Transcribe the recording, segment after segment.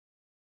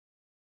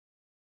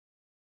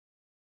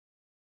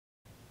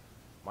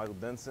Michael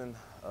Denson,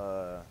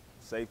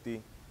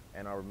 safety,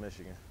 Ann Arbor,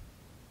 Michigan.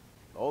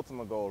 The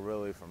ultimate goal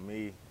really for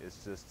me is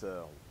just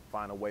to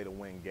find a way to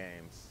win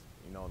games.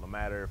 You know, no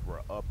matter if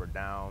we're up or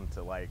down,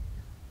 to like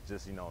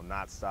just, you know,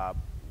 not stop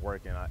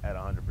working at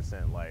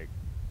 100%. Like,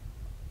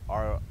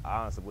 I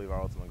honestly believe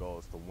our ultimate goal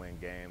is to win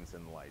games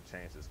and like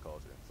change this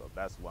culture. So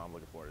that's what I'm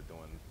looking forward to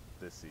doing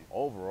this season.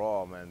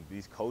 Overall, man,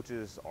 these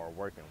coaches are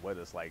working with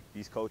us. Like,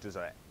 these coaches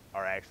are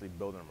actually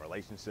building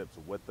relationships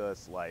with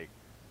us. Like,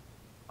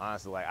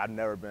 honestly, like, I've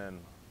never been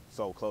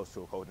so close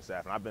to a coaching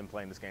staff, and I've been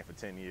playing this game for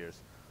 10 years.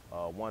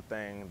 One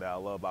thing that I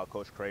love about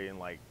Coach Creighton,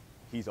 like,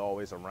 he's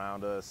always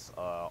around us,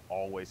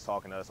 always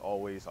talking to us,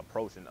 always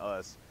approaching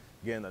us,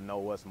 getting to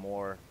know us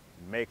more,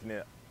 making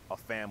it a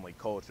family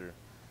culture.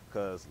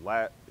 Because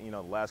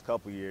the last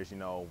couple of years, you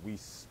know, we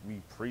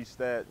preached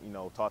that, you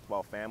know, talked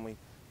about family,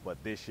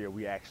 but this year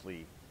I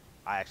actually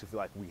feel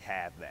like we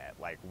have that.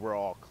 Like, we're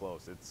all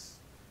close.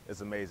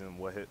 It's amazing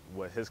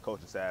what his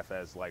coaching staff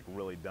has like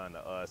really done to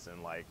us,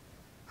 and like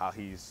how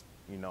he's,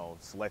 you know,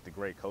 selected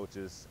great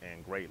coaches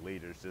and great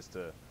leaders just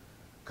to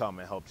come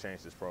and help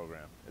change this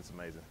program. It's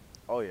amazing.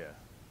 Oh yeah,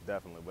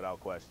 definitely,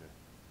 without question.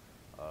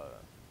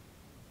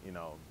 You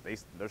know,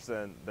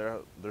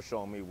 they're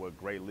showing me what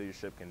great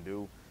leadership can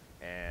do,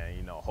 and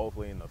you know,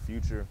 hopefully in the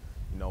future,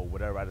 you know,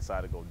 whatever I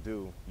decide to go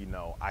do, you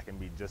know, I can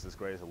be just as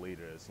great as a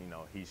leader as, you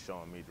know, he's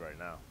showing me right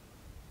now.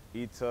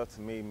 Eat tough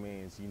to me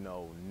means, you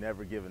know,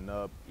 never giving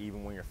up,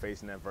 even when you're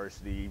facing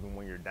adversity, even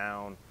when you're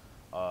down.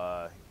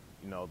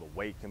 You know, the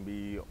weight can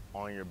be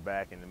on your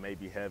back and it may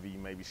be heavy, you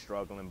may be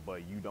struggling,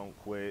 but you don't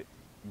quit.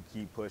 You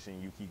keep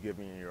pushing, you keep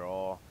giving your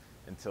all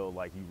until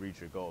like you reach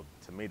your goal.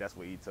 To me, that's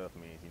what eat tough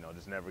means. You know,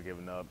 just never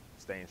giving up,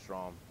 staying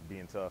strong,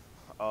 being tough.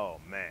 Oh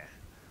man,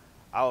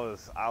 I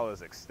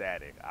was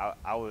ecstatic.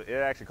 It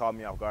actually caught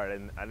me off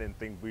guard. I didn't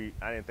think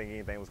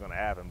anything was gonna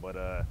happen, but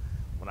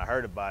when I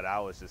heard about it, I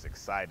was just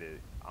excited.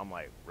 I'm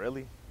like,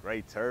 really?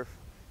 Great turf,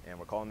 and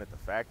we're calling it the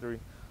factory.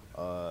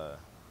 I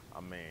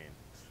mean,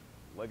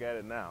 look at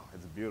it now.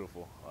 It's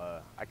beautiful.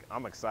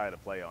 I'm excited to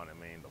play on it.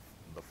 I mean,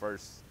 the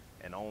first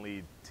and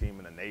only team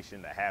in the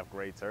nation to have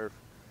great turf.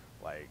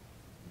 Like,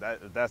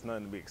 that's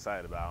nothing to be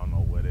excited about. I don't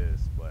know what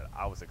is, but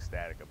I was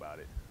ecstatic about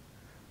it.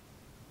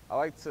 I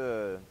like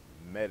to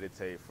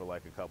meditate for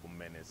like a couple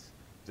minutes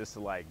just to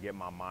like get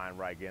my mind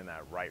right, get in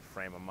that right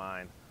frame of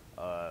mind.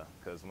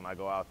 Because when I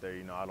go out there,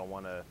 you know, I don't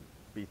want to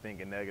be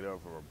thinking negative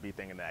or be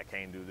thinking that I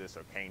can't do this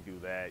or can't do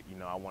that. You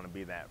know, I want to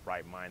be in that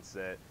right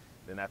mindset.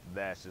 Then after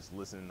that, it's just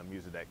listening to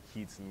music that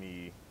keeps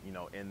me, you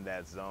know, in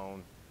that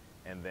zone.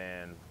 And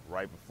then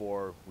right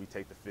before we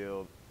take the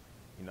field,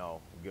 you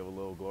know, give a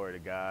little glory to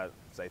God,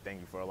 say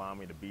thank you for allowing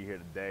me to be here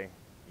today.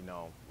 You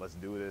know, let's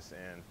do this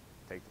and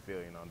take the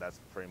field. You know, that's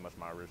pretty much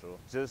my ritual.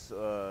 Just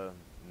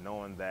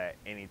knowing that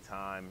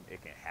anytime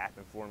it can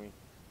happen for me,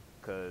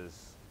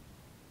 because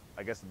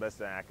I guess the best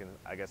thing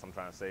I'm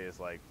trying to say is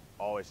like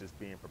always just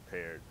being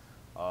prepared.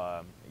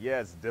 Yeah,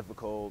 it's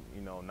difficult,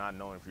 you know, not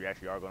knowing if you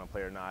actually are going to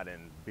play or not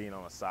and being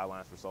on the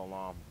sidelines for so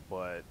long,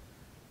 but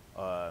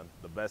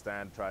the best thing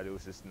I try to do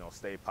is just, you know,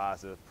 stay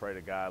positive, pray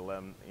to God, let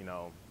him, you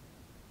know,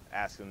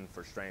 asking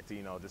for strength,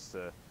 you know, just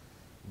to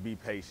be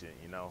patient,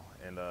 you know,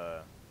 and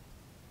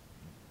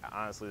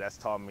honestly, that's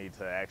taught me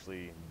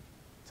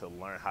to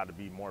learn how to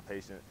be more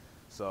patient.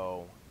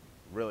 So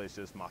really, it's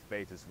just my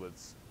faith is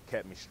what's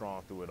kept me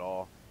strong through it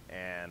all.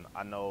 And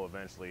I know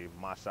eventually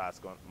my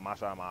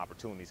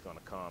opportunity is going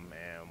to come,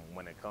 and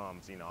when it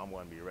comes, you know, I'm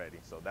going to be ready.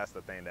 So that's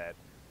the thing that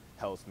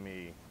helps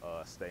me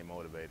stay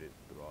motivated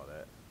through all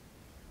that.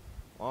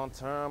 Long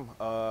term,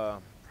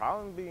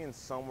 probably being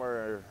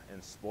somewhere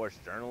in sports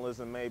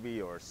journalism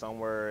maybe, or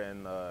somewhere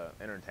in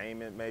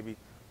entertainment maybe,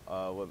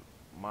 with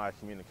my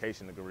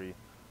communication degree.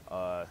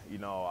 You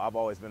know, I've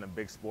always been a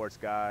big sports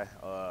guy,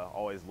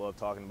 always loved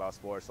talking about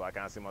sports, so I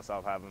kind of see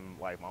myself having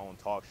like my own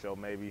talk show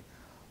maybe,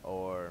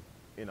 or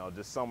you know,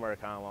 just somewhere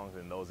kind of along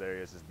in those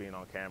areas, just being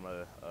on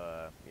camera,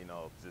 you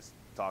know, just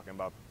talking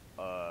about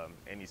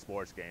any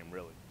sports game,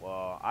 really.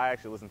 Well, I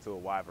actually listen to a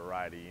wide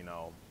variety, you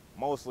know,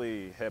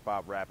 mostly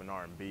hip-hop, rap, and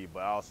R&B,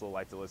 but I also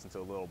like to listen to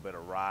a little bit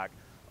of rock,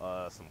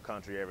 some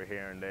country every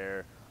here and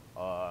there,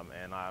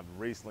 and I've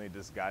recently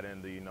just got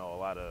into, you know, a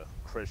lot of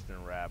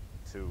Christian rap,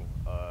 too,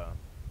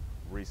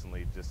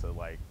 recently, just to,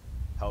 like,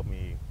 help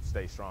me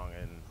stay strong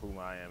in who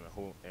I am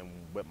and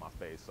with my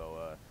faith.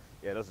 So,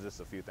 yeah, those are just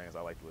a few things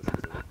I like to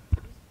listen to.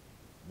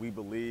 We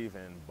believe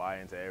and buy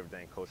into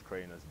everything Coach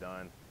Creighton has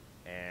done,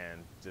 and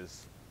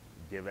just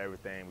give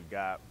everything we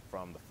got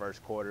from the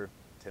first quarter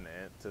to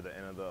the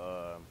end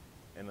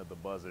of the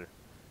buzzer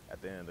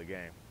at the end of the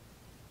game.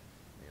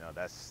 You know,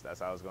 that's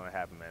how it's going to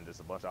happen, man.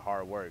 Just a bunch of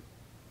hard work.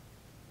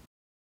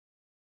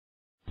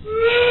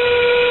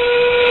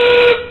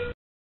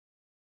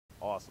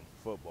 Awesome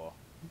football,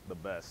 the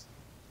best,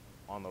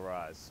 on the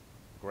rise,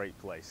 great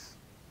place,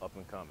 up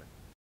and coming.